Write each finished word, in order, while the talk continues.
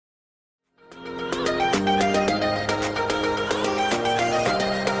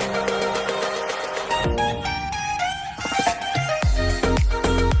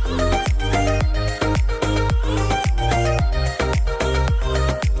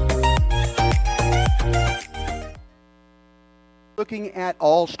Looking at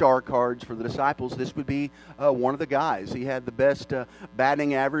all-star cards for the disciples, this would be one of the guys. He had the best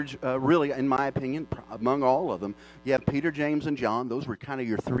batting average, really, in my opinion, among all of them. You have Peter, James, and John. Those were kind of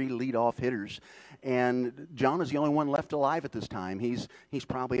your three leadoff hitters. And John is the only one left alive at this time. He's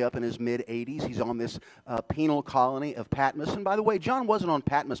probably up in his mid-80s. He's on this penal colony of Patmos. And by the way, John wasn't on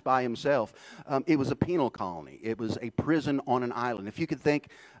Patmos by himself. It was a penal colony. It was a prison on an island. If you could think,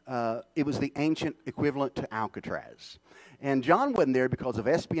 it was the ancient equivalent to Alcatraz. And John wasn't there because of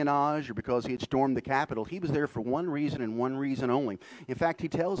espionage or because he had stormed the Capitol. He was there for one reason and one reason only. In fact, he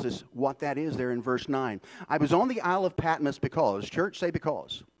tells us what that is there in verse 9. I was on the Isle of Patmos because, church, say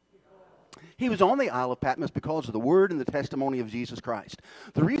because. He was on the Isle of Patmos because of the word and the testimony of Jesus Christ.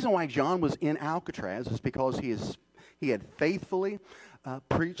 The reason why John was in Alcatraz is because he had faithfully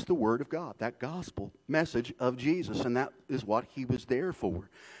preached the word of God, that gospel message of Jesus, and that is what he was there for.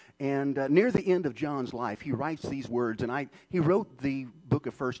 And near the end of John's life, he writes these words, and he wrote the book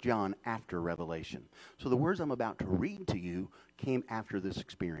of 1 John after Revelation. So the words I'm about to read to you came after this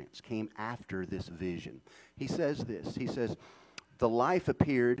experience, came after this vision. He says this, he says, the life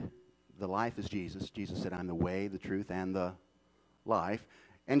appeared, the life is Jesus. Jesus said, I'm the way, the truth, and the life.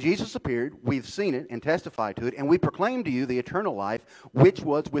 And Jesus appeared, we've seen it and testified to it, and we proclaim to you the eternal life, which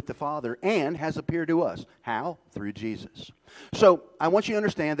was with the Father and has appeared to us. How? Through Jesus. So I want you to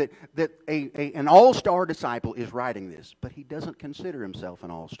understand that an all-star disciple is writing this, but he doesn't consider himself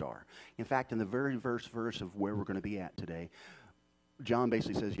an all-star. In fact, in the very first verse of where we're going to be at today, John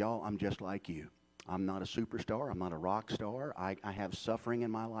basically says, y'all, I'm just like you. I'm not a superstar. I'm not a rock star. I have suffering in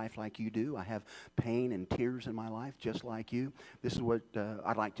my life like you do. I have pain and tears in my life just like you. This is what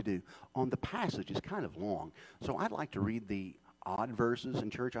I'd like to do. On the passage, it's kind of long, so I'd like to read the odd verses. In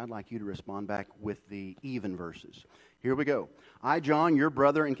church, I'd like you to respond back with the even verses. Here we go. I, John, your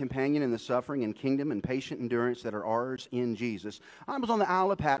brother and companion in the suffering and kingdom and patient endurance that are ours in Jesus. I was on the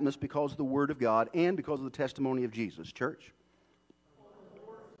Isle of Patmos because of the word of God and because of the testimony of Jesus. Church?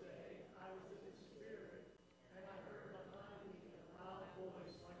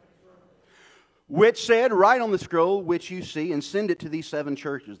 Which said, write on the scroll which you see and send it to these seven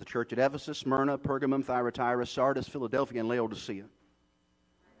churches, the church at Ephesus, Smyrna, Pergamum, Thyatira, Sardis, Philadelphia, and Laodicea.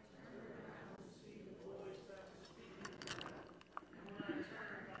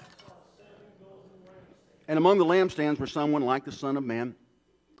 And among the lampstands were someone like the Son of Man.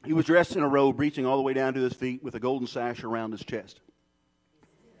 He was dressed in a robe reaching all the way down to his feet with a golden sash around his chest.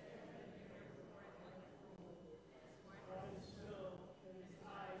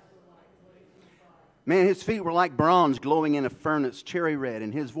 Man, his feet were like bronze glowing in a furnace, cherry red,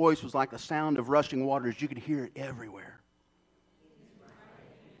 and his voice was like the sound of rushing waters. You could hear it everywhere.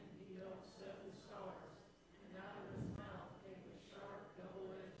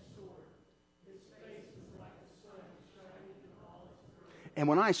 And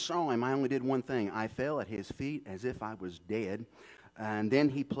when I saw him, I only did one thing. I fell at his feet as if I was dead. And then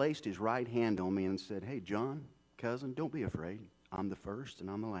he placed his right hand on me and said, hey, John, cousin, don't be afraid. I'm the first and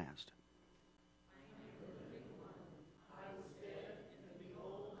I'm the last.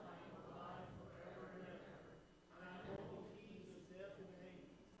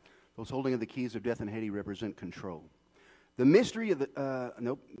 Those holding of the keys of death and Hades represent control. The mystery of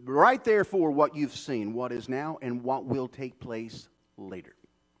the, right there for what you've seen, what is now, and what will take place later.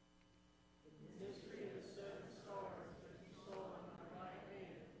 The mystery of the seven stars that you saw on my right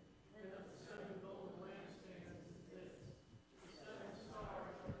hand, and of the seven golden lampstands is this. The seven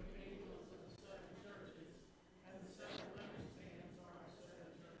stars are the angels of the seven churches, and the seven lampstands are the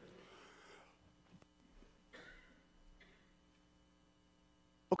seven churches.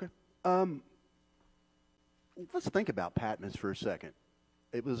 Okay. Let's think about Patmos for a second.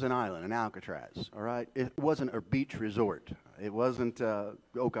 It was an island, an Alcatraz, all right? It wasn't a beach resort. It wasn't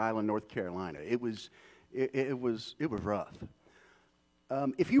Oak Island, North Carolina. It was rough.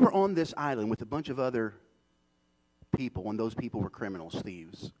 If you were on this island with a bunch of other people, and those people were criminals,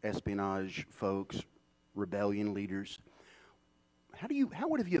 thieves, espionage folks, rebellion leaders, how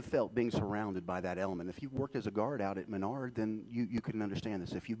would you have felt being surrounded by that element? If you've worked as a guard out at Menard, then you couldn't understand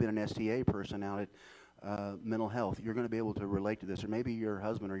this. If you've been an STA person out at mental health, you're going to be able to relate to this. Or maybe your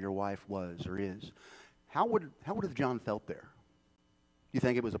husband or your wife was or is. How would have John felt there? You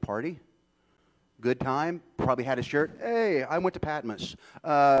think it was a party? Good time? Probably had a shirt. Hey, I went to Patmos.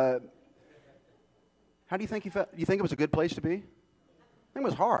 How do you think he felt? You think it was a good place to be? I think it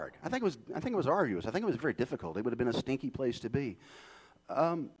was hard. I think it was arduous. I think it was very difficult. It would have been a stinky place to be.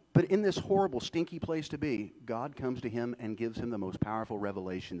 But in this horrible, stinky place to be, God comes to him and gives him the most powerful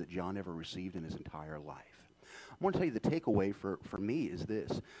revelation that John ever received in his entire life. I want to tell you the takeaway for me is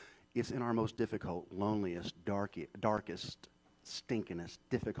this. It's in our most difficult, loneliest, darkest stinkingest,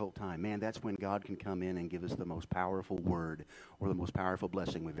 difficult time, man, that's when God can come in and give us the most powerful word or the most powerful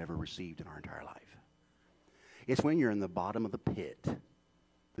blessing we've ever received in our entire life. It's when you're in the bottom of the pit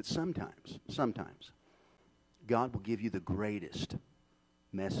that sometimes, God will give you the greatest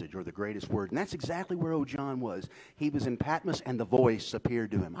message or the greatest word. And that's exactly where old John was. He was in Patmos and the voice appeared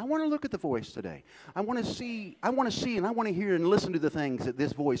to him. I want to look at the voice today. I want to see and I want to hear and listen to the things that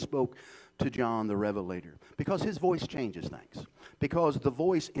this voice spoke to John the Revelator. Because his voice changes things. Because the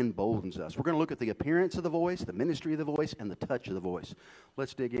voice emboldens us. We're going to look at the appearance of the voice, the ministry of the voice, and the touch of the voice.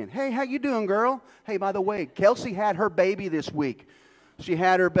 Let's dig in. Hey, how you doing, girl? Hey, by the way, Kelsey had her baby this week. She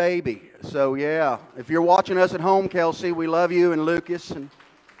had her baby. So, yeah, if you're watching us at home, Kelsey, we love you, and Lucas, and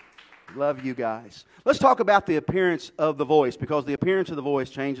love you guys. Let's talk about the appearance of the voice, because the appearance of the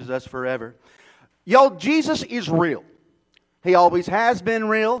voice changes us forever. Y'all, Jesus is real. He always has been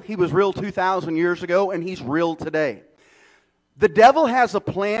real. He was real 2,000 years ago, and He's real today. The devil has a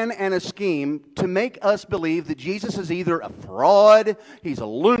plan and a scheme to make us believe that Jesus is either a fraud, he's a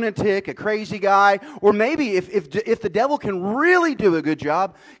lunatic, a crazy guy, or maybe if the devil can really do a good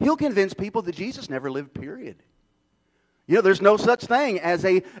job, he'll convince people that Jesus never lived, period. You know, there's no such thing as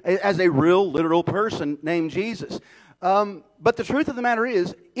a real, literal person named Jesus. But the truth of the matter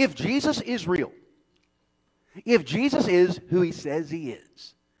is, if Jesus is real, if Jesus is who He says He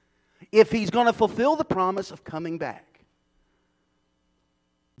is, if He's going to fulfill the promise of coming back,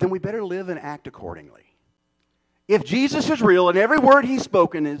 then we better live and act accordingly. If Jesus is real and every word He's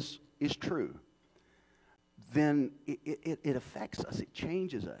spoken is true, then it affects us. It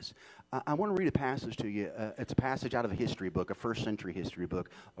changes us. I want to read a passage to you. It's a passage out of a history book, a first-century history book.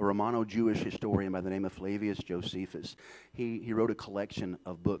 A Romano-Jewish historian by the name of Flavius Josephus. He wrote a collection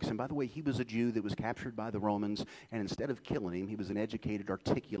of books. And by the way, he was a Jew that was captured by the Romans, and instead of killing him, he was an educated,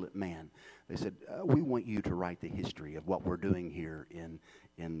 articulate man. They said, we want you to write the history of what we're doing here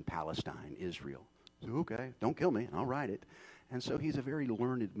in Palestine, Israel. So, okay, don't kill me, I'll write it. And so he's a very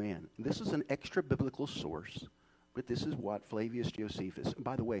learned man. This is an extra-biblical source, but this is what Flavius Josephus, and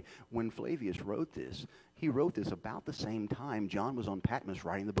by the way, when Flavius wrote this, he wrote this about the same time John was on Patmos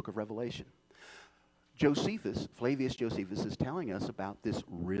writing the book of Revelation. Flavius Josephus is telling us about this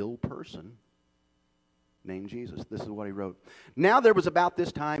real person named Jesus. This is what he wrote. Now there was about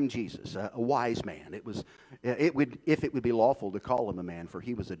this time Jesus, a wise man. If it would be lawful to call him a man, for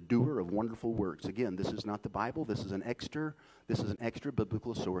he was a doer of wonderful works. Again, this is not the Bible. This is an extra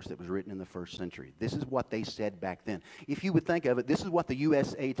biblical source that was written in the first century. This is what they said back then. If you would think of it, this is what the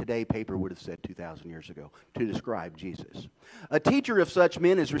USA Today paper would have said 2,000 years ago to describe Jesus. A teacher of such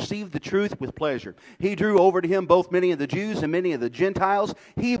men has received the truth with pleasure. He drew over to him both many of the Jews and many of the Gentiles.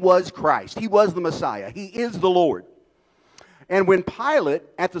 He was Christ. He was the Messiah. He is the Lord. And when Pilate,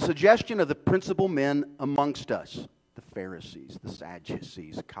 at the suggestion of the principal men amongst us, the Pharisees, the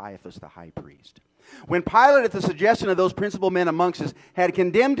Sadducees, Caiaphas the high priest, when Pilate, at the suggestion of those principal men amongst us, had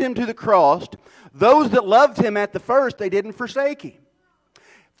condemned him to the cross, those that loved him at the first, they didn't forsake him.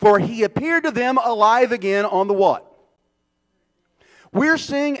 For he appeared to them alive again on the what? We're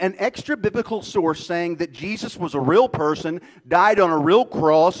seeing an extra biblical source saying that Jesus was a real person, died on a real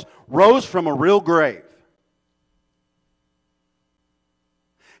cross, rose from a real grave.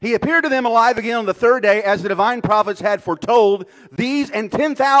 He appeared to them alive again on the third day, as the divine prophets had foretold, these and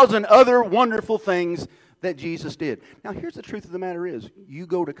 10,000 other wonderful things that Jesus did. Now, here's the truth of the matter is, you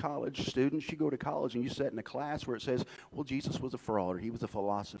go to college, students, you go to college and you sit in a class where it says, well, Jesus was a fraud, or he was a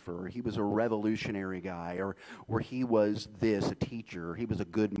philosopher, or he was a revolutionary guy, or he was this, a teacher, or he was a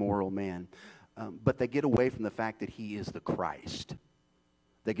good moral man. But they get away from the fact that he is the Christ.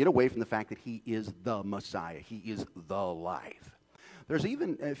 They get away from the fact that he is the Messiah. He is the life. There's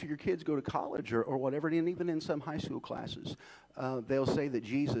even, if your kids go to college or whatever, and even in some high school classes, they'll say that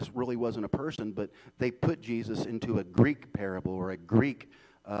Jesus really wasn't a person, but they put Jesus into a Greek parable or a Greek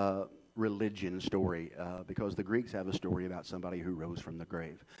religion story, because the Greeks have a story about somebody who rose from the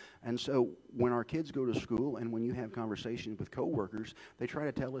grave. And so when our kids go to school and when you have conversations with coworkers, they try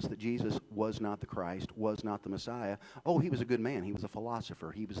to tell us that Jesus was not the Christ, was not the Messiah. Oh, he was a good man. He was a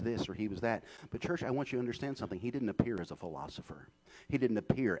philosopher. He was this or he was that. But church, I want you to understand something. He didn't appear as a philosopher. He didn't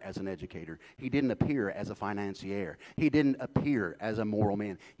appear as an educator. He didn't appear as a financier. He didn't appear as a moral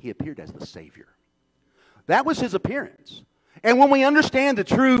man. He appeared as the Savior. That was his appearance. And when we understand the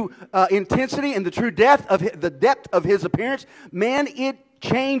true intensity and the true depth of his appearance, man, it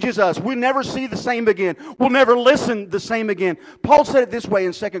changes us. We'll never see the same again. We'll never listen the same again. Paul said it this way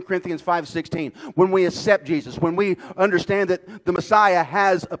in 2 Corinthians 5:16. When we accept Jesus, when we understand that the Messiah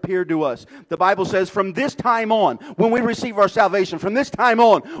has appeared to us, the Bible says from this time on, when we receive our salvation, from this time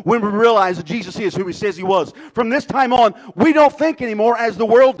on, when we realize that Jesus is who He says He was, from this time on, we don't think anymore as the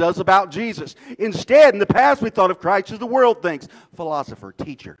world does about Jesus. Instead, in the past, we thought of Christ as the world thinks. Philosopher,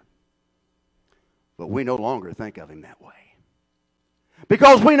 teacher. But we no longer think of Him that way.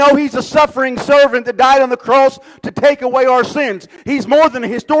 Because we know He's a suffering servant that died on the cross to take away our sins. He's more than a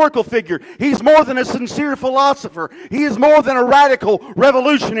historical figure. He's more than a sincere philosopher. He is more than a radical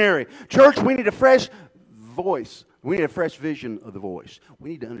revolutionary. Church, we need a fresh voice. We need a fresh vision of the voice.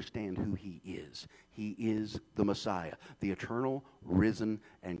 We need to understand who He is. He is the Messiah, the eternal, risen,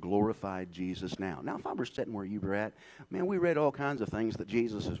 and glorified Jesus now. Now, if I were sitting where you were at, man, we read all kinds of things that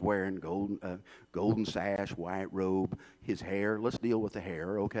Jesus is wearing, golden sash, white robe, His hair. Let's deal with the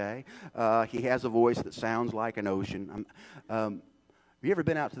hair, okay? He has a voice that sounds like an ocean. Have you ever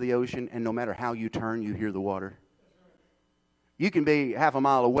been out to the ocean, and no matter how you turn, you hear the water? You can be half a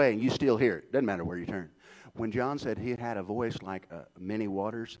mile away, and you still hear it. Doesn't matter where you turn. When John said he had a voice like many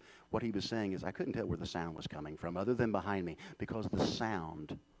waters, what he was saying is I couldn't tell where the sound was coming from other than behind me because the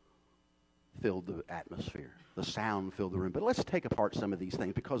sound filled the atmosphere. The sound filled the room. But let's take apart some of these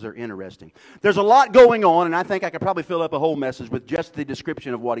things because they're interesting. There's a lot going on, and I think I could probably fill up a whole message with just the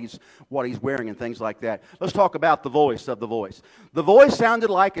description of what he's wearing and things like that. Let's talk about the voice of the voice. The voice sounded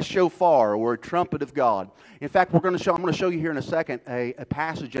like a shofar or a trumpet of God. In fact, I'm going to show you here in a second a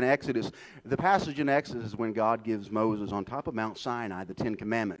passage in Exodus. The passage in Exodus is when God gives Moses on top of Mount Sinai the Ten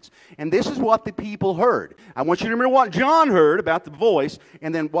Commandments. And this is what the people heard. I want you to remember what John heard about the voice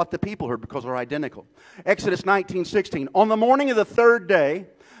and then what the people heard because they're identical. Exodus 19:16. On the morning of the third day,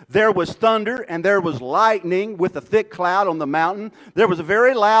 there was thunder and there was lightning with a thick cloud on the mountain. There was a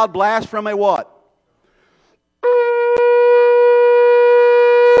very loud blast from a what?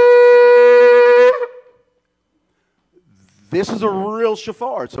 This is a real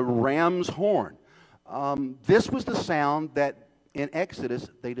shofar. It's a ram's horn. This was the sound that in Exodus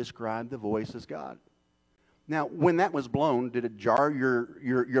they described the voice as God. Now, when that was blown, did it jar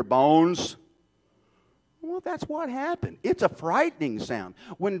your bones? Well, that's what happened. It's a frightening sound.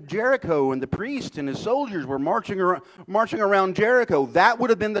 When Jericho and the priest and his soldiers were marching around Jericho, that would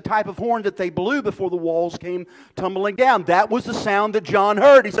have been the type of horn that they blew before the walls came tumbling down. That was the sound that John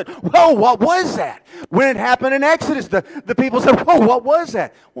heard. He said, whoa, what was that? When it happened in Exodus, the people said, whoa, what was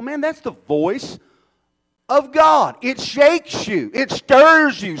that? Well, man, that's the voice of God. It shakes you. It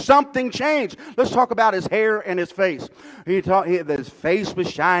stirs you. Something changed. Let's talk about his hair and his face. His face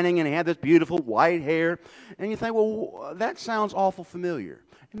was shining and he had this beautiful white hair. And you think, well, that sounds awful familiar.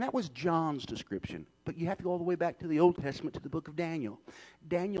 And that was John's description. But you have to go all the way back to the Old Testament, to the book of Daniel.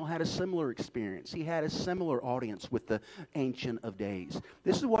 Daniel had a similar experience. He had a similar audience with the Ancient of Days.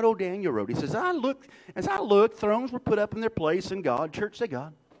 This is what old Daniel wrote. He says, as I looked, thrones were put up in their place, and God, church say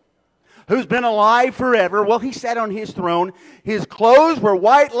God, who's been alive forever. Well, he sat on his throne. His clothes were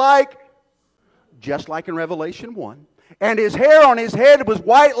white just like in Revelation 1. And his hair on his head was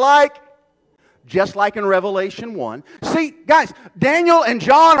white just like in Revelation 1. See, guys, Daniel and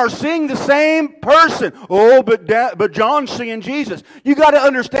John are seeing the same person. Oh, but John's seeing Jesus. You got to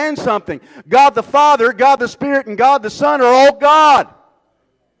understand something. God the Father, God the Spirit, and God the Son are all God.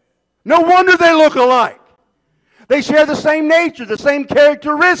 No wonder they look alike. They share the same nature, the same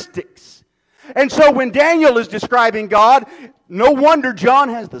characteristics. And so when Daniel is describing God, no wonder John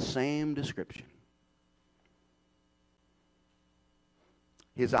has the same description.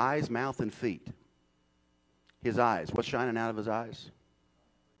 His eyes, mouth, and feet. His eyes. What's shining out of his eyes?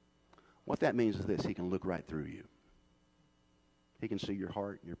 What that means is this. He can look right through you. He can see your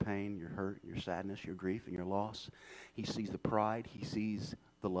heart, your pain, your hurt, your sadness, your grief, and your loss. He sees the pride. He sees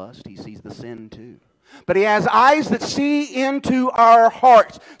the lust. He sees the sin too. But he has eyes that see into our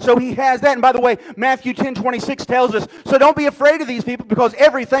hearts. So he has that. And by the way, Matthew 10:26 tells us, so don't be afraid of these people because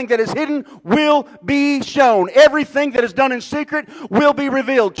everything that is hidden will be shown. Everything that is done in secret will be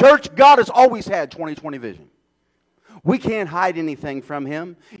revealed. Church, God has always had 20/20 vision. We can't hide anything from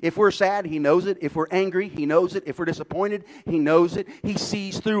Him. If we're sad, He knows it. If we're angry, He knows it. If we're disappointed, He knows it. He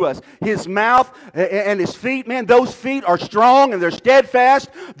sees through us. His mouth and His feet, man, those feet are strong and they're steadfast.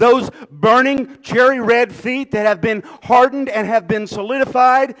 Those burning cherry red feet that have been hardened and have been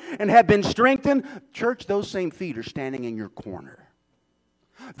solidified and have been strengthened. Church, those same feet are standing in your corner.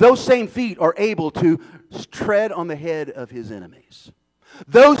 Those same feet are able to tread on the head of His enemies.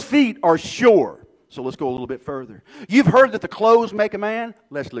 Those feet are sure. So let's go a little bit further. You've heard that the clothes make a man.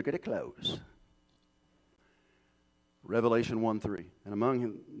 Let's look at the clothes. Revelation 1:3. And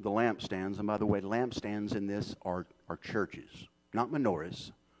among the lampstands, and by the way, lampstands in this are churches, not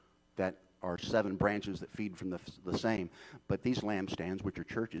menorahs that are 7 branches that feed from the same. But these lampstands, which are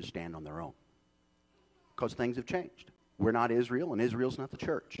churches, stand on their own. Because things have changed. We're not Israel, and Israel's not the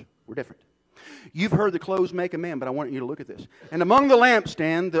church. We're different. You've heard the clothes make a man, but I want you to look at this. And among the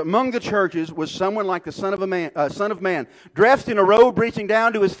lampstand, among the churches, was someone like the Son of Man, dressed in a robe reaching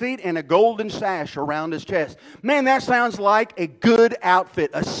down to his feet and a golden sash around his chest. Man, that sounds like a good outfit,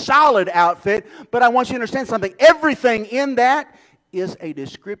 a solid outfit. But I want you to understand something. Everything in that is a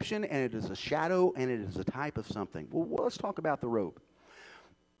description, and it is a shadow, and it is a type of something. Well, let's talk about the robe.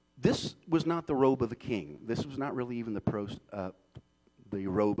 This was not the robe of a king. This was not really even the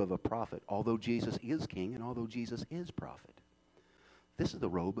robe of a prophet, although Jesus is king and although Jesus is prophet. This is the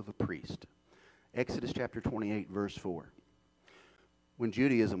robe of a priest. Exodus chapter 28, verse 4. When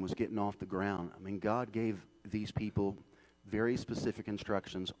Judaism was getting off the ground, God gave these people very specific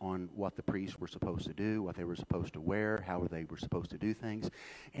instructions on what the priests were supposed to do, what they were supposed to wear, how they were supposed to do things.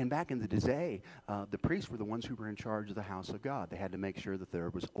 And back in the day, the priests were the ones who were in charge of the house of God. They had to make sure that there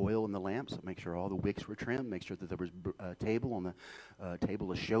was oil in the lamps, make sure all the wicks were trimmed, make sure that there was a table on the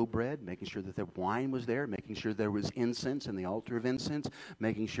table of showbread, making sure that the wine was there, making sure there was incense in the altar of incense,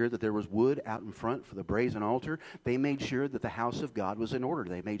 making sure that there was wood out in front for the brazen altar. They made sure that the house of God was in order.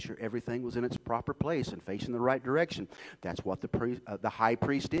 They made sure everything was in its proper place and facing the right direction. That's what the high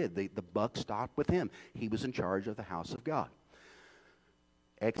priest did. The buck stopped with him. He was in charge of the house of God.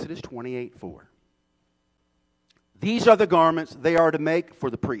 Exodus 28:4. These are the garments they are to make for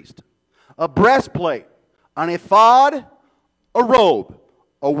the priest: a breastplate, an ephod, a robe,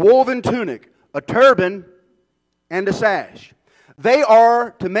 a woven tunic, a turban, and a sash. They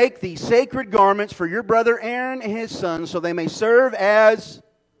are to make these sacred garments for your brother Aaron and his sons, so they may serve as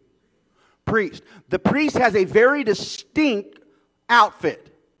priest. The priest has a very distinct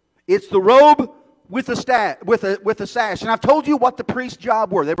outfit. It's the robe with a sash. And I've told you what the priest's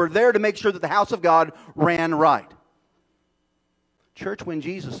job were. They were there to make sure that the house of God ran right. Church, when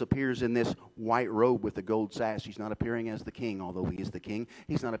Jesus appears in this white robe with the gold sash, he's not appearing as the king, although he is the king.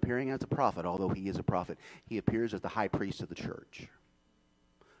 He's not appearing as a prophet, although he is a prophet. He appears as the high priest of the church.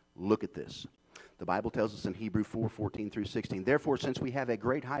 Look at this. The Bible tells us in Hebrews 4:14 through 16, therefore, since we have a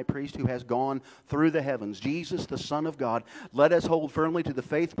great high priest who has gone through the heavens, Jesus, the Son of God, let us hold firmly to the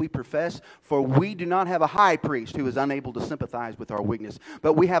faith we profess, for we do not have a high priest who is unable to sympathize with our weakness,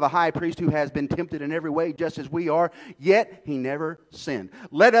 but we have a high priest who has been tempted in every way, just as we are, yet he never sinned.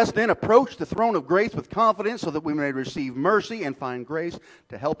 Let us then approach the throne of grace with confidence, so that we may receive mercy and find grace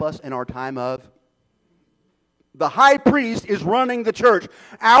to help us in our time of. The high priest is running the church.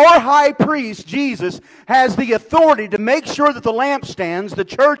 Our high priest, Jesus, has the authority to make sure that the lampstands, the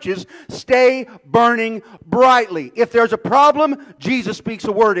churches, stay burning brightly. If there's a problem, Jesus speaks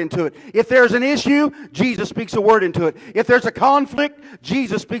a word into it. If there's an issue, Jesus speaks a word into it. If there's a conflict,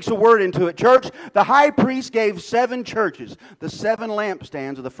 Jesus speaks a word into it. Church, the high priest gave 7 churches, the 7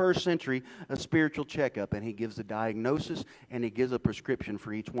 lampstands of the first century, a spiritual checkup, and he gives a diagnosis and he gives a prescription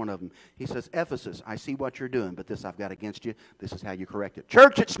for each one of them. He says, Ephesus, I see what you're doing, but this I've got against you. This is how you correct it.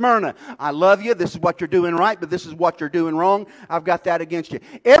 Church at Smyrna, I love you. This is what you're doing right, but this is what you're doing wrong. I've got that against you.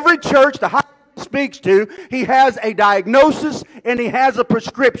 Every church the high priest speaks to, he has a diagnosis and he has a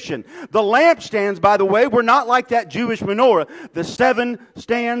prescription. The lampstands, by the way, were not like that Jewish menorah, the 7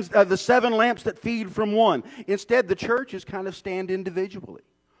 stands, the 7 lamps that feed from one. Instead, the churches kind of stand individually.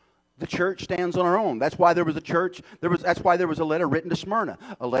 The church stands on our own. That's why there was a church. That's why there was a letter written to Smyrna,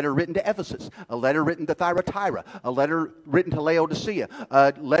 a letter written to Ephesus, a letter written to Thyatira, a letter written to Laodicea,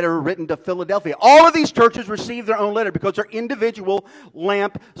 a letter written to Philadelphia. All of these churches received their own letter because they're individual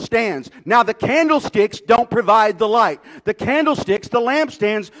lamp stands. Now the candlesticks don't provide the light. The candlesticks, the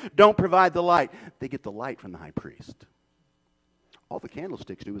lampstands, don't provide the light. They get the light from the high priest. All the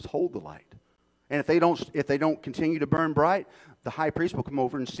candlesticks do is hold the light. And if they don't continue to burn bright, the high priest will come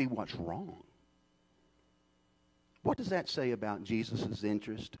over and see what's wrong. What does that say about Jesus'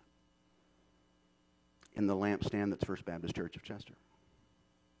 interest in the lampstand that's First Baptist Church of Chester?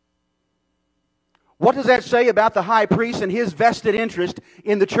 What does that say about the high priest and his vested interest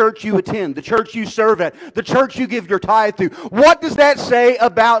in the church you attend, the church you serve at, the church you give your tithe to? What does that say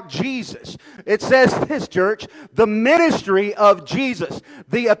about Jesus? It says this, church, the ministry of Jesus,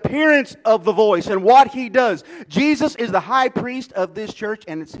 the appearance of the voice, and what he does. Jesus is the high priest of this church,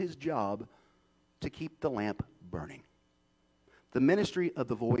 and it's his job to keep the lamp burning. The ministry of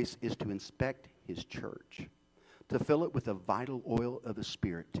the voice is to inspect his church, to fill it with the vital oil of the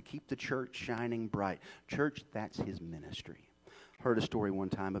Spirit, to keep the church shining bright. Church, that's his ministry. Heard a story one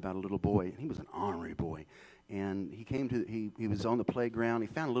time about a little boy, and he was an ornery boy, And he was on the playground. He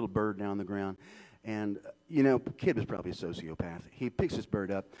found a little bird down on the ground. And, the kid was probably a sociopath. He picks this bird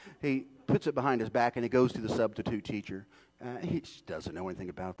up. He puts it behind his back, and he goes to the substitute teacher. He just doesn't know anything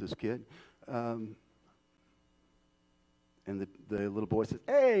about this kid. And the little boy says,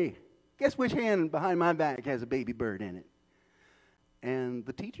 "Hey, guess which hand behind my back has a baby bird in it?" And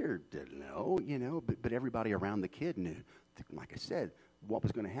the teacher didn't know, but everybody around the kid knew. Like I said, what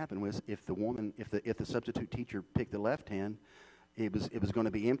was going to happen was if the substitute teacher picked the left hand, it was going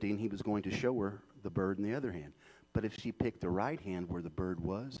to be empty, and he was going to show her the bird in the other hand. But if she picked the right hand where the bird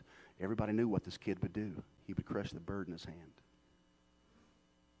was, everybody knew what this kid would do. He would crush the bird in his hand.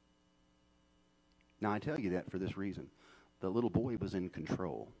 Now, I tell you that for this reason. The little boy was in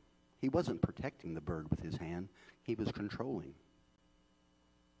control. He wasn't protecting the bird with his hand. He was controlling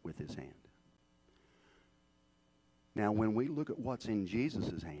with his hand. Now, when we look at what's in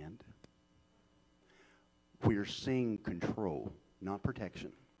Jesus' hand, we're seeing control, not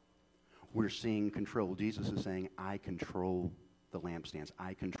protection. We're seeing control. Jesus is saying, I control the lampstands.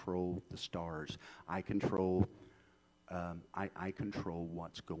 I control the stars. I control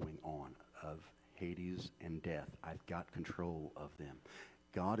what's going on of Hades and death. I've got control of them.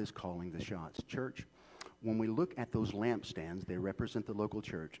 God is calling the shots. Church, when we look at those lampstands, they represent the local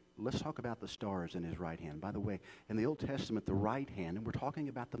church. Let's talk about the stars in his right hand. By the way, in the Old Testament, the right hand, and we're talking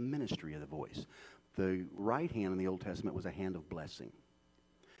about the ministry of the voice. The right hand in the Old Testament was a hand of blessing.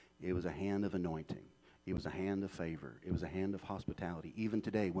 It was a hand of anointing. It was a hand of favor. It was a hand of hospitality. Even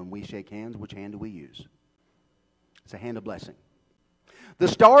today, when we shake hands, which hand do we use? It's a hand of blessing. The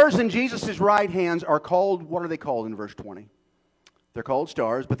stars in Jesus' right hands are called, what are they called in verse 20? They're called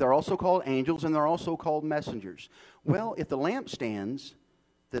stars, but they're also called angels, and they're also called messengers. Well, if the lampstands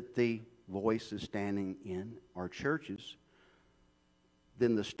that the voice is standing in are churches,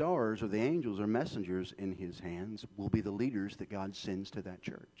 then the stars or the angels or messengers in his hands will be the leaders that God sends to that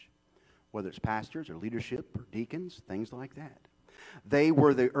church. Whether it's pastors or leadership or deacons, things like that. They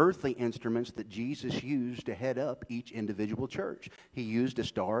were the earthly instruments that Jesus used to head up each individual church. He used a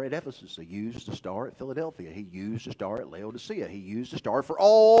star at Ephesus. He used a star at Philadelphia. He used a star at Laodicea. He used a star for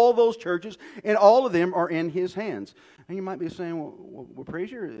all those churches, and all of them are in his hands. And you might be saying, well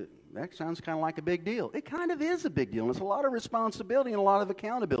preacher, that sounds kind of like a big deal. It kind of is a big deal, and it's a lot of responsibility and a lot of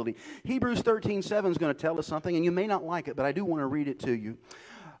accountability. Hebrews 13:7 is going to tell us something, and you may not like it, but I do want to read it to you.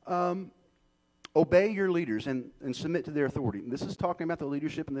 Obey your leaders and submit to their authority. This is talking about the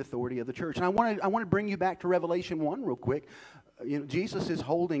leadership and the authority of the church. And I want to bring you back to Revelation 1 real quick. Jesus is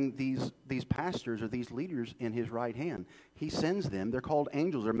holding these pastors or these leaders in his right hand. He sends them. They're called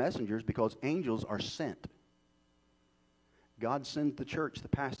angels or messengers because angels are sent. God sends the church the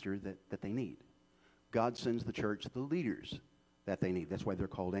pastor that they need. God sends the church the leaders that they need. That's why they're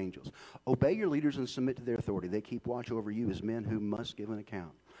called angels. Obey your leaders and submit to their authority. They keep watch over you as men who must give an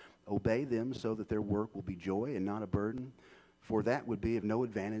account. Obey them so that their work will be joy and not a burden, for that would be of no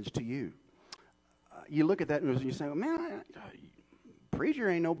advantage to you. You look at that and you say, well, man, preacher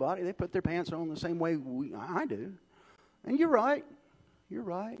ain't nobody. They put their pants on the same way I do. And you're right. You're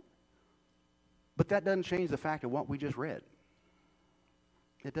right. But that doesn't change the fact of what we just read.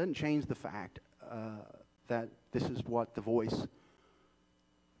 It doesn't change the fact that this is what the voice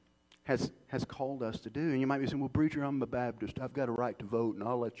has called us to do. And you might be saying, well, preacher, I'm a Baptist. I've got a right to vote, and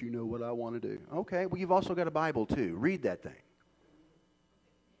I'll let you know what I want to do. Okay, well, you've also got a Bible, too. Read that thing.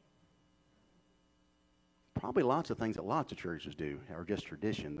 Probably lots of things that lots of churches do are just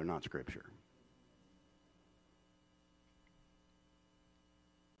tradition. They're not Scripture.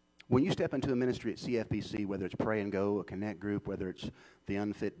 When you step into a ministry at CFBC, whether it's Pray and Go, a Connect group, whether it's the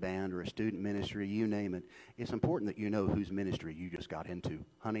Unfit Band or a student ministry, you name it, it's important that you know whose ministry you just got into.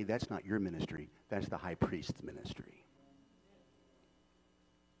 Honey, that's not your ministry. That's the high priest's ministry.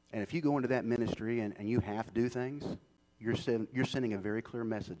 And if you go into that ministry and you have to do things, you're sending a very clear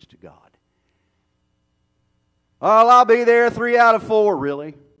message to God. Oh, I'll be there 3 out of 4,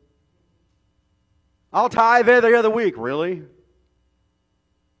 really? I'll tithe every other week, really?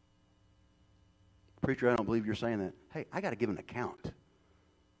 Preacher, I don't believe you're saying that. Hey, I got to give an account.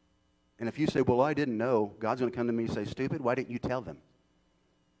 And if you say, well, I didn't know, God's going to come to me and say, stupid, why didn't you tell them?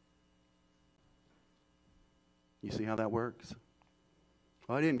 You see how that works?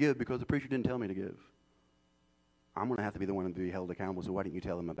 Well, I didn't give because the preacher didn't tell me to give. I'm going to have to be the one to be held accountable, so why didn't you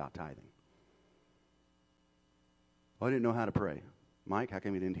tell them about tithing? Well, I didn't know how to pray. Mike, how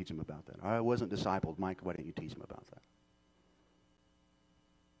come you didn't teach him about that? I wasn't discipled. Mike, why didn't you teach him about that?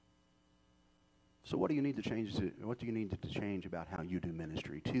 So what do you need to change? What do you need to change about how you do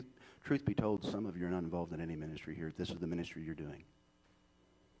ministry? Truth be told, some of you are not involved in any ministry here. This is the ministry you're doing.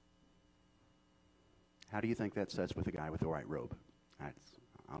 How do you think that sets with the guy with the white robe?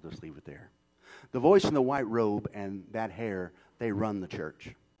 I'll just leave it there. The voice in the white robe and that hair, they run the church.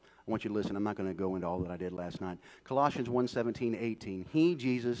 I want you to listen. I'm not going to go into all that I did last night. Colossians 1:17, 18. He,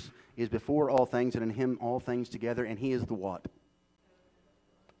 Jesus, is before all things, and in him all things together, and he is the what?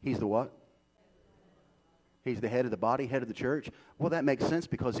 He's the what? He's the head of the body, head of the church. Well, that makes sense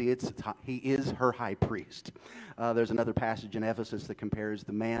because he is her high priest. There's another passage in Ephesus that compares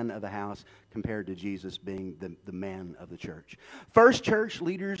the man of the house compared to Jesus being the man of the church. First, church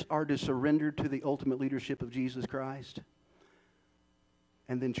leaders are to surrender to the ultimate leadership of Jesus Christ.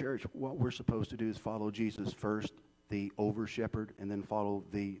 And then, church, what we're supposed to do is follow Jesus first, the over-shepherd, and then follow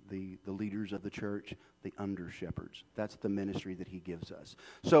the leaders of the church, the under-shepherds. That's the ministry that he gives us.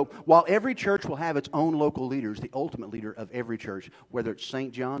 So while every church will have its own local leaders, the ultimate leader of every church, whether it's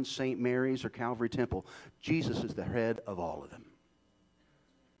St. John's, St. Mary's, or Calvary Temple, Jesus is the head of all of them.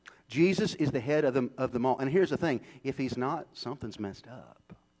 Jesus is the head of them all. And here's the thing. If he's not, something's messed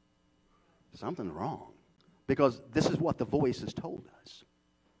up. Something's wrong. Because this is what the voice has told us.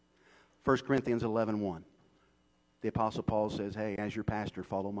 1 Corinthians 11:1. The Apostle Paul says, hey, as your pastor,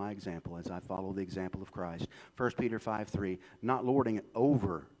 follow my example as I follow the example of Christ. 1 Peter 5:3, not lording it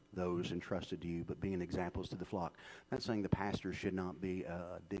over those entrusted to you, but being examples to the flock. Not saying the pastor should not be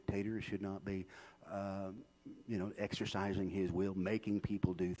a dictator, should not be, exercising his will, making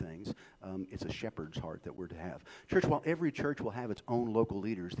people do things. It's a shepherd's heart that we're to have. Church, while every church will have its own local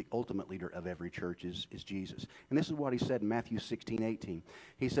leaders, the ultimate leader of every church is Jesus. And this is what he said in Matthew 16:18.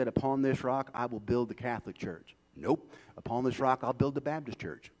 He said, upon this rock I will build the Catholic Church. Nope. Upon this rock, I'll build the Baptist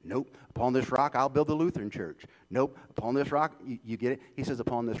church. Nope. Upon this rock, I'll build the Lutheran church. Nope. Upon this rock, you get it? He says,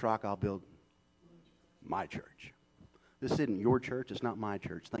 upon this rock, I'll build my church. This isn't your church. It's not my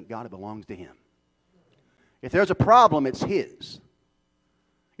church. Thank God it belongs to him. If there's a problem, it's his.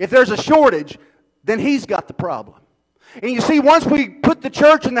 If there's a shortage, then he's got the problem. And you see, once we put the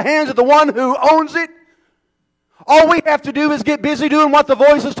church in the hands of the one who owns it, all we have to do is get busy doing what the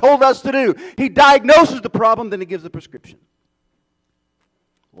voice has told us to do. He diagnoses the problem, then he gives the prescription.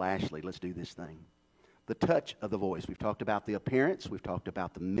 Lastly, let's do this thing. The touch of the voice. We've talked about the appearance. We've talked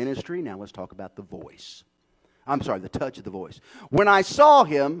about the ministry. Now let's talk about the voice. The touch of the voice. When I saw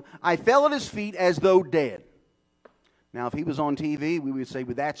him, I fell at his feet as though dead. Now, if he was on TV, we would say,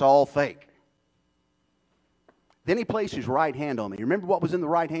 well, that's all fake. Then he placed his right hand on me. You remember what was in the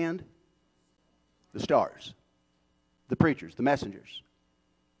right hand? The stars. The preachers, the messengers,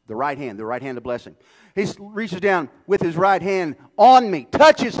 the right hand of blessing. He reaches down with his right hand on me,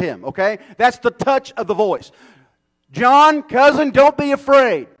 touches him, okay? That's the touch of the voice. John, cousin, don't be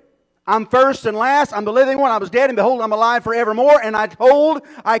afraid. I'm first and last. I'm the living one. I was dead, and behold, I'm alive forevermore. And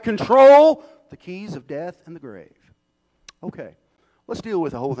I control the keys of death and the grave. Okay, let's deal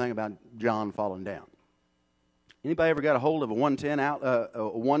with the whole thing about John falling down. Anybody ever got a hold of a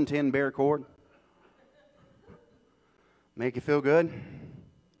 110 bare cord? Make you feel good?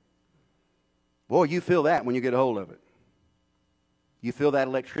 Boy, you feel that when you get a hold of it. You feel that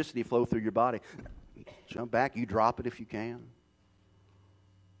electricity flow through your body. Jump back, you drop it if you can.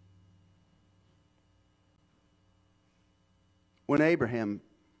 When Abraham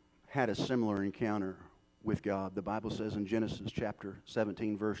had a similar encounter with God, the Bible says in Genesis chapter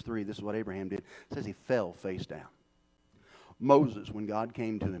 17, verse 3, this is what Abraham did. It says he fell face down. Moses, when God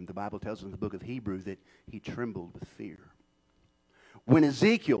came to him, the Bible tells us in the book of Hebrews that he trembled with fear. When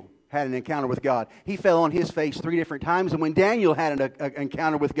Ezekiel had an encounter with God, he fell on his face 3 different times. And when Daniel had an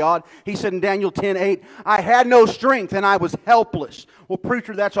encounter with God, he said in Daniel 10:8, I had no strength and I was helpless. Well,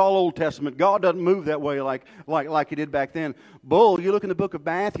 preacher, that's all Old Testament. God doesn't move that way like he did back then. Bull, you look in the book of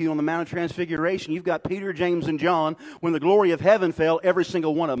Matthew on the Mount of Transfiguration, you've got Peter, James, and John. When the glory of heaven fell, every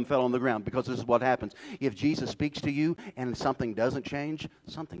single one of them fell on the ground, because this is what happens. If Jesus speaks to you and something doesn't change,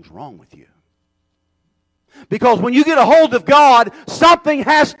 something's wrong with you. Because when you get a hold of God, something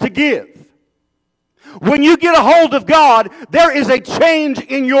has to give. When you get a hold of God, there is a change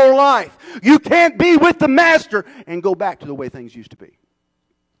in your life. You can't be with the Master and go back to the way things used to be.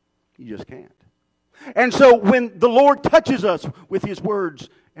 You just can't. And so when the Lord touches us with His words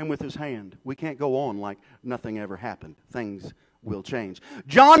and with His hand, we can't go on like nothing ever happened. Things will change.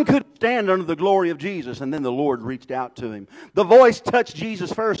 John could stand under the glory of Jesus, and then the Lord reached out to him. The voice touched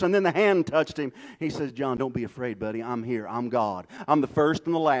Jesus first, and then the hand touched him. He says, John, don't be afraid, buddy. I'm here. I'm God. I'm the first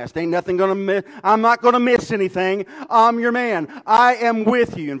and the last. Ain't nothing going to miss. I'm not going to miss anything. I'm your man. I am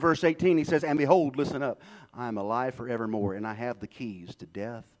with you. In verse 18, he says, and behold, listen up. I am alive forevermore, and I have the keys to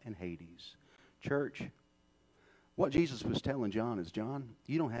death and Hades. Church, what Jesus was telling John is, John,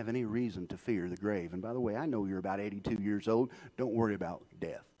 you don't have any reason to fear the grave. And by the way, I know you're about 82 years old. Don't worry about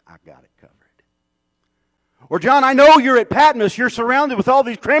death. I got it covered. Or, John, I know you're at Patmos. You're surrounded with all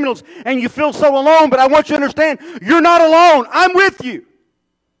these criminals and you feel so alone, but I want you to understand you're not alone. I'm with you.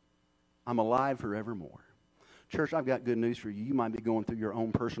 I'm alive forevermore. Church, I've got good news for you. You might be going through your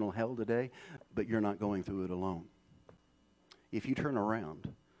own personal hell today, but you're not going through it alone. If you turn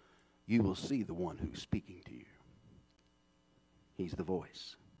around, you will see the one who's speaking to you. He's the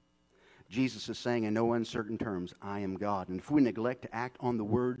voice. Jesus is saying in no uncertain terms, I am God. And if we neglect to act on the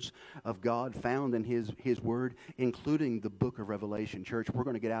words of God found in His Word, including the book of Revelation, church, we're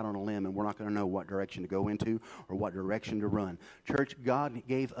going to get out on a limb and we're not going to know what direction to go into or what direction to run. Church, God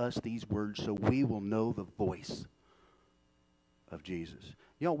gave us these words so we will know the voice of Jesus.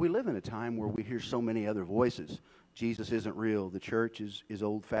 You know, we live in a time where we hear so many other voices. Jesus isn't real. The church is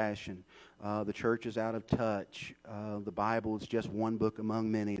old-fashioned. The church is out of touch. The Bible is just one book among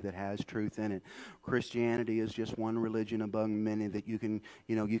many that has truth in it. Christianity is just one religion among many that you can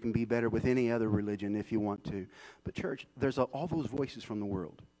be better with any other religion if you want to. But church, there's all those voices from the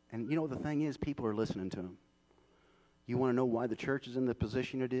world. And you know, the thing is, people are listening to them. You want to know why the church is in the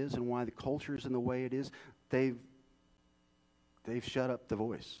position it is and why the culture is in the way it is? They've shut up the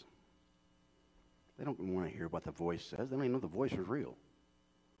voice. They don't want to hear what the voice says. They don't even know the voice is real.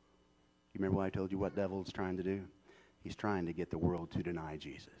 You remember what I told you what devil's trying to do? He's trying to get the world to deny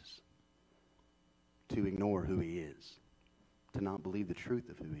Jesus, to ignore who He is, to not believe the truth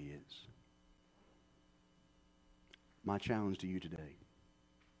of who He is. My challenge to you today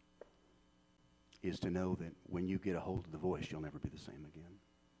is to know that when you get a hold of the voice, you'll never be the same again.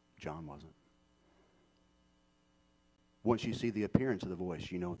 John wasn't. Once you see the appearance of the voice,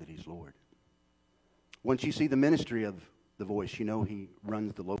 you know that He's Lord. Once you see the ministry of the voice, you know He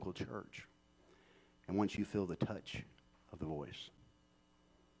runs the local church. And once you feel the touch of the voice,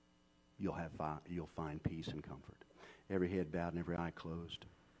 you'll find peace and comfort. Every head bowed and every eye closed.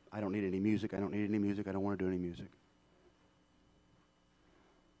 I don't need any music. I don't need any music. I don't want to do any music.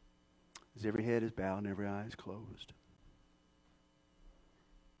 As every head is bowed and every eye is closed.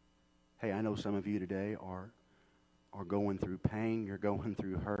 Hey, I know some of you today are going through pain. You're going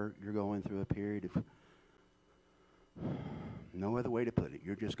through hurt. You're going through a period of no other way to put it.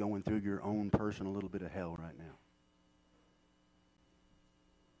 You're just going through your own personal little bit of hell right now.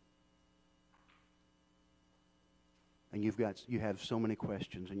 And you have so many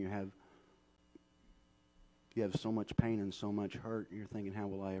questions, and you have so much pain and so much hurt. And you're thinking, how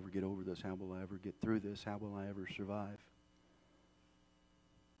will I ever get over this? How will I ever get through this? How will I ever survive?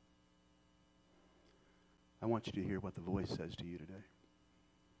 I want you to hear what the voice says to you today.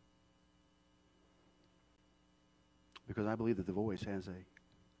 Because I believe that the voice has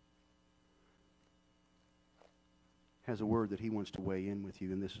a word that He wants to weigh in with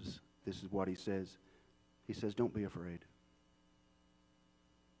you, and this is what He says. He says, don't be afraid.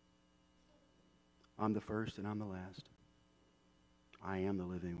 I'm the first and I'm the last. I am the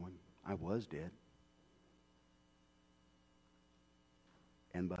living one. I was dead.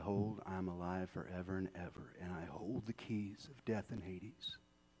 And behold, I am alive forever and ever, and I hold the keys of death and Hades.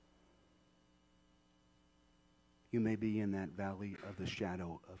 You may be in that valley of the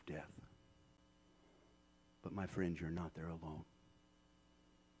shadow of death. But my friend, you're not there alone.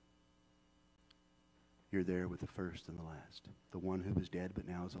 You're there with the first and the last. The one who was dead but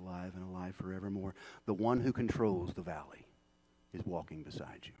now is alive and alive forevermore. The one who controls the valley is walking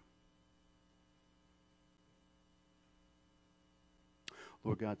beside you.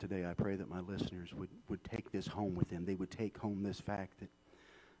 Lord God, today I pray that my listeners would take this home with them. They would take home this fact that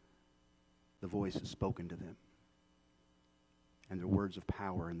the voice has spoken to them. And their words of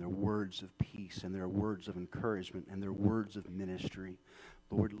power, and their words of peace, and their words of encouragement, and their words of ministry.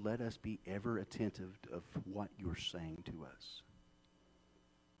 Lord, let us be ever attentive of what you're saying to us.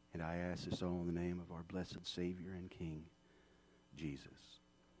 And I ask this all in the name of our blessed Savior and King, Jesus.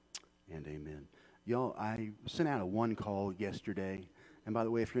 And amen. Y'all, I sent out a one call yesterday. And by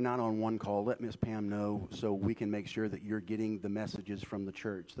the way, if you're not on one call, let Miss Pam know so we can make sure that you're getting the messages from the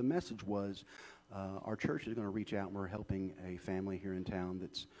church. The message was our church is going to reach out, and we're helping a family here in town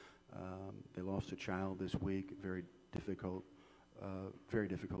that's they lost a child this week. Very difficult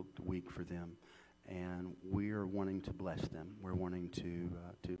week for them, and we are wanting to bless them. We're wanting to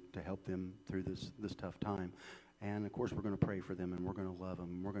help them through this tough time, and of course we're going to pray for them, and we're going to love them,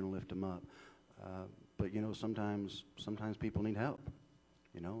 and we're going to lift them up. But you know, sometimes people need help.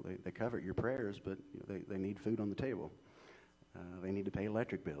 You know, they covet your prayers, but you know, they need food on the table. They need to pay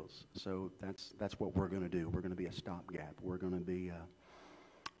electric bills. So that's what we're going to do. We're going to be a stopgap. We're going to be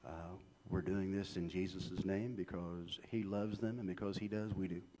we're doing this in Jesus' name because He loves them, and because He does, we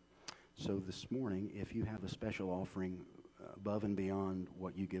do. So this morning, if you have a special offering above and beyond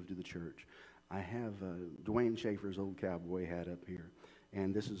what you give to the church, I have Dwayne Schaefer's old cowboy hat up here,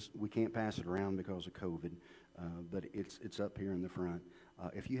 and we can't pass it around because of COVID, but it's up here in the front.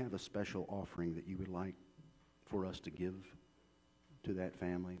 If you have a special offering that you would like for us to give to that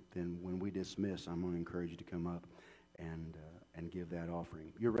family, then when we dismiss, I'm going to encourage you to come up and give that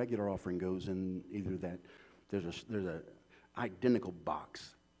offering. Your regular offering goes in either that. There's a identical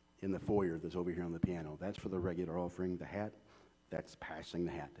box in the foyer that's over here on the piano. That's for the regular offering. The hat, that's passing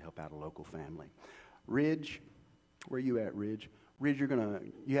the hat to help out a local family. Ridge, where are you at, Ridge? Ridge,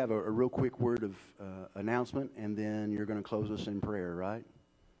 you have a real quick word of announcement, and then you're going to close us in prayer, right?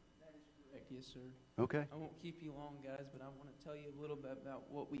 That is correct, yes, sir. Okay. I won't keep you long, guys, but I want to tell you a little bit about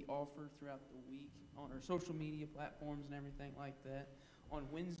what we offer throughout the week on our social media platforms and everything like that. On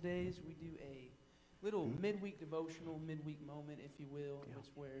Wednesdays, we do a little midweek devotional, midweek moment, if you will, Yeah.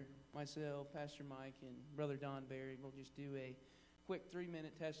 which where myself, Pastor Mike, and Brother Don Berry will just do a quick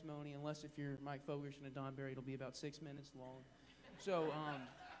 3-minute testimony. Unless if you're Mike Fogerson and Don Berry, it'll be about 6 minutes long. So,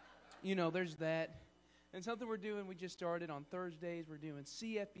 there's that. And something we're doing, we just started on Thursdays. We're doing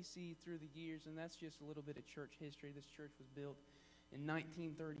CFBC through the years, and that's just a little bit of church history. This church was built in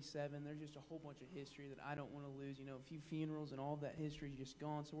 1937. There's just a whole bunch of history that I don't want to lose. A few funerals and all that history is just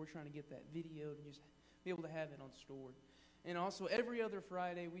gone. So we're trying to get that video to just be able to have it on stored. And also every other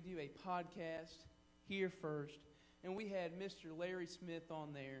Friday we do a podcast here first. And we had Mr. Larry Smith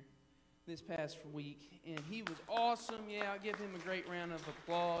on there this past week. And he was awesome. Yeah, I'll give him a great round of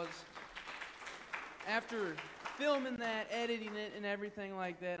applause. After filming that, editing it, and everything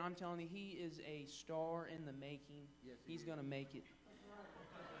like that, I'm telling you, he is a star in the making. Yes, he's going to make it.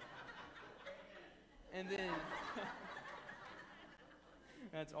 And then,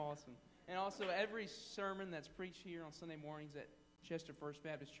 that's awesome. And also, every sermon that's preached here on Sunday mornings at Chester First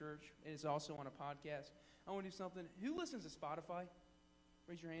Baptist Church is also on a podcast. I want to do something. Who listens to Spotify?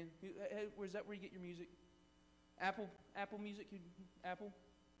 Raise your hand. Is that where you get your music? Apple Music? Apple?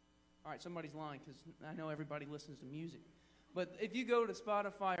 All right, somebody's lying because I know everybody listens to music. But if you go to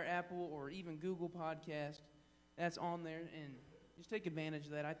Spotify or Apple or even Google Podcast, that's on there, and just take advantage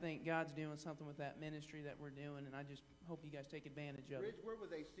of that. I think God's doing something with that ministry that we're doing, and I just hope you guys take advantage of it. Rich, where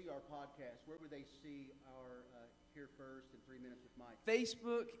would they see our podcast? Where would they see our Here First and 3 Minutes with Mike?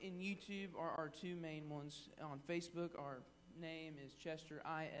 Facebook and YouTube are our two main ones. On Facebook, our name is Chester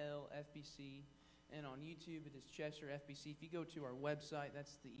ILFBC. And on YouTube, it is Chester FBC. If you go to our website,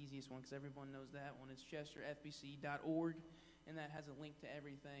 that's the easiest one because everyone knows that one. It's chesterfbc.org, and that has a link to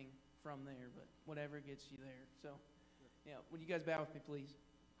everything from there, but whatever gets you there. So, would you guys bow with me, please?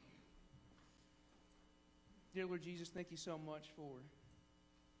 Dear Lord Jesus, thank you so much for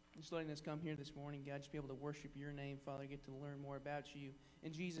just letting us come here this morning, God, just be able to worship your name, Father, get to learn more about you.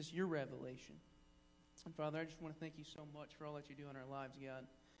 And Jesus, your revelation. And Father, I just want to thank you so much for all that you do in our lives, God.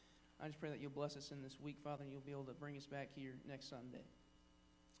 I just pray that you'll bless us in this week, Father, and you'll be able to bring us back here next Sunday.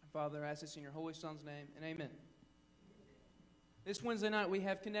 Father, I ask this in your holy Son's name, and amen. This Wednesday night, we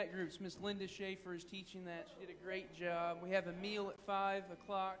have Connect Groups. Miss Linda Schaefer is teaching that. She did a great job. We have a meal at 5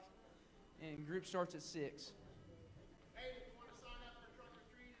 o'clock, and group starts at 6. Hey, if you want to sign up for trunk or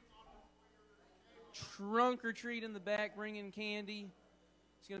treat, it's on the table. Trunk or treat in the back, bringing candy.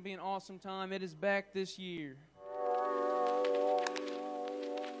 It's going to be an awesome time. It is back this year.